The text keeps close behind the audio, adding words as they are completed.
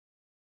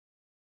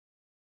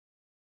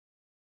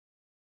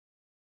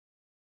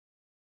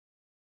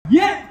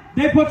Yet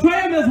they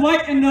portray him as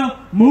white in the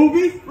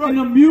movies, in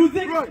the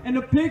music, in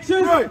the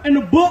pictures, in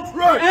the books,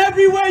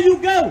 everywhere you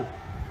go.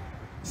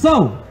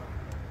 So,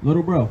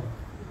 little bro,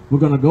 we're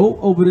going to go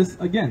over this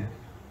again.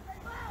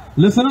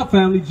 Listen up,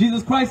 family.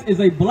 Jesus Christ is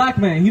a black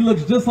man. He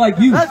looks just like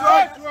you. That's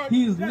right.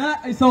 He is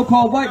not a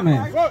so-called white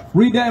man.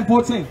 Read that in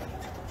 14.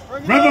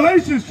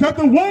 Revelations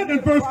chapter 1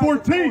 and verse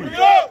 14.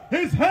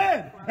 His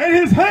head and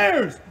his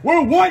hairs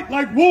were white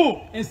like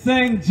wool. It's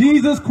saying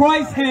Jesus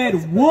Christ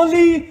had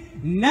woolly,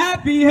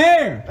 nappy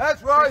hair.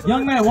 That's right.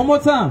 Young man, one more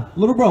time.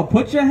 Little bro,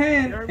 put your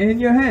hand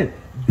in your head.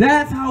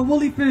 That's how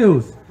woolly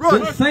feels.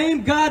 The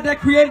same God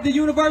that created the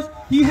universe,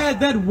 he had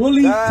that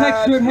woolly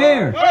textured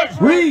hair.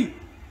 Read.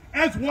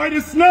 As white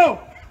as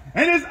snow,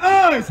 and his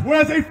eyes were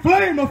as a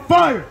flame of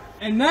fire.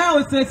 And now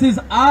it says his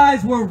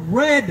eyes were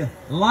red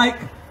like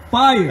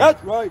fire.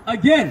 That's right.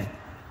 Again,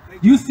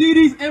 you see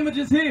these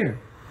images here.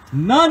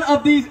 None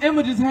of these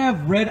images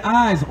have red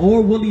eyes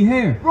or woolly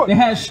hair. They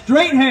have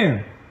straight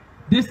hair.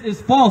 This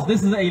is false.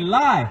 This is a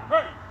lie.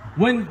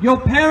 When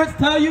your parents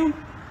tell you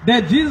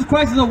that Jesus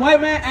Christ is a white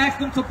man, ask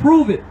them to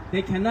prove it.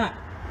 They cannot.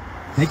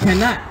 They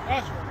cannot.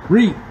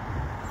 Read.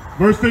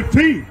 Verse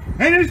 15.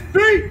 And his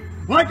feet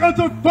like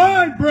unto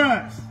fine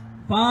brass.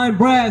 Fine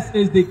brass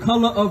is the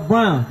color of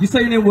brown. You say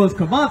your name was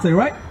Cavante,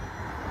 right?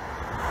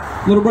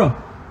 Little bro,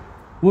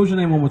 what was your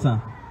name one more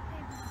time?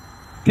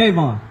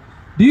 Kayvon.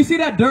 Do you see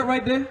that dirt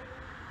right there?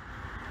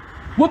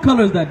 What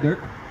color is that dirt?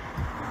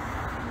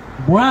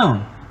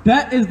 Brown.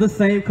 That is the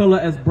same color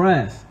as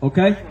brass,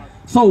 okay?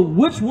 So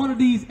which one of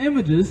these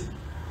images,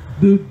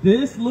 do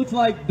this look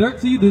like dirt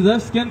to you? Does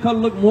that skin color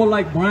look more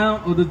like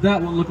brown, or does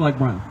that one look like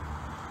brown?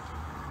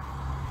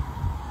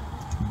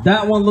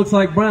 That one looks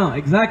like brown,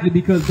 exactly,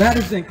 because that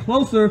is in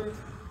closer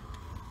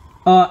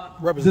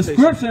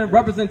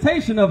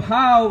representation of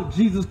how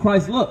Jesus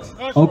Christ looks.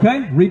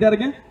 Okay, read that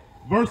again.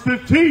 Verse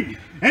 15,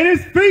 and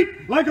his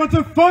feet like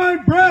unto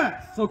fine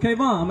brass. So,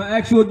 Kayvon, I'm going to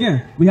ask you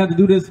again. We have to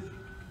do this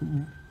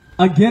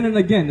again and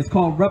again. It's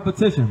called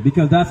repetition,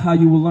 because that's how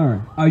you will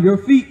learn. Are your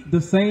feet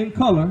the same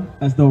color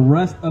as the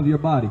rest of your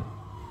body?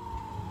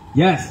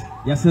 Yes,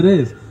 yes it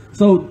is.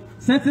 So,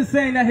 since it's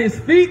saying that his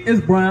feet is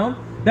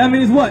brown, that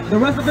means what? The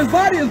rest of his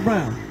body is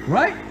brown,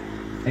 right?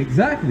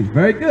 Exactly.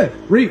 Very good.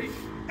 Read.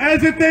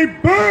 As if they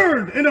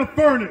burned in a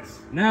furnace.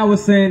 Now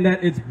it's saying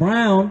that it's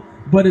brown,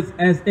 but it's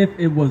as if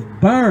it was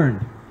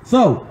burned.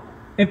 So,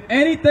 if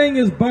anything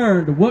is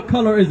burned, what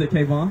color is it,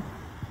 Kayvon?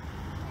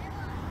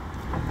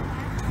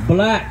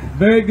 Black.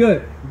 Very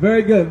good.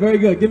 Very good. Very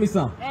good. Give me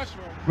some.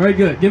 Very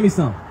good. Give me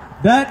some.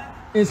 That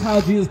is how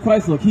Jesus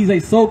Christ looks. He's a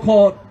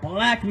so-called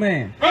black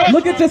man.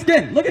 Look at your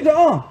skin. Look at your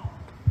arm.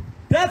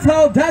 That's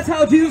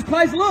how Jesus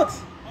Christ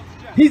looks.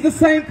 He's the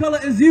same color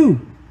as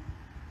you.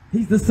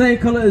 He's the same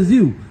color as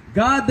you.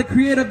 God, the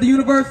creator of the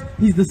universe,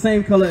 he's the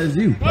same color as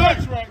you.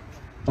 That's right.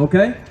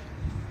 Okay?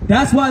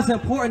 That's why it's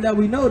important that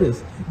we know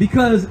this.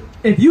 Because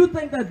if you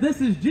think that this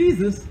is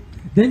Jesus,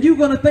 then you're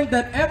going to think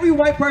that every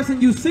white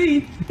person you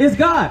see is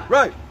God.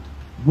 Right.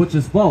 Which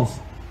is false.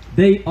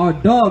 They are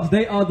dogs.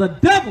 They are the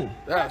devil.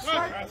 That's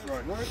right. That's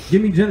right.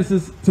 Give me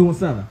Genesis 2 and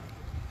 7.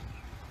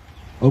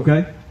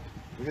 Okay?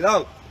 Bring it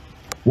out.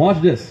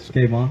 Watch this,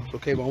 Kayvon. So,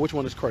 Kayvon, which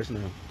one is Christ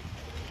now?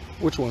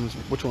 Which one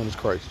is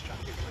Christ?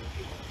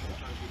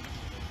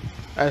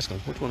 Ask him,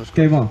 which one is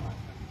Christ? Kayvon,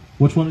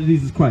 which one of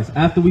these is Christ?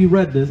 After we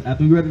read this,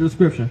 after we read the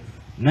description,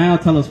 now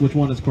tell us which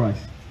one is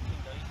Christ.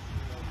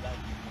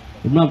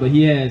 Remember,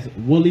 he has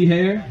woolly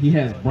hair. He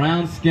has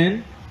brown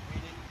skin.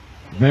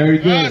 Very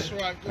good. That's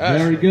right.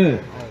 Very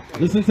good.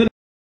 Listen to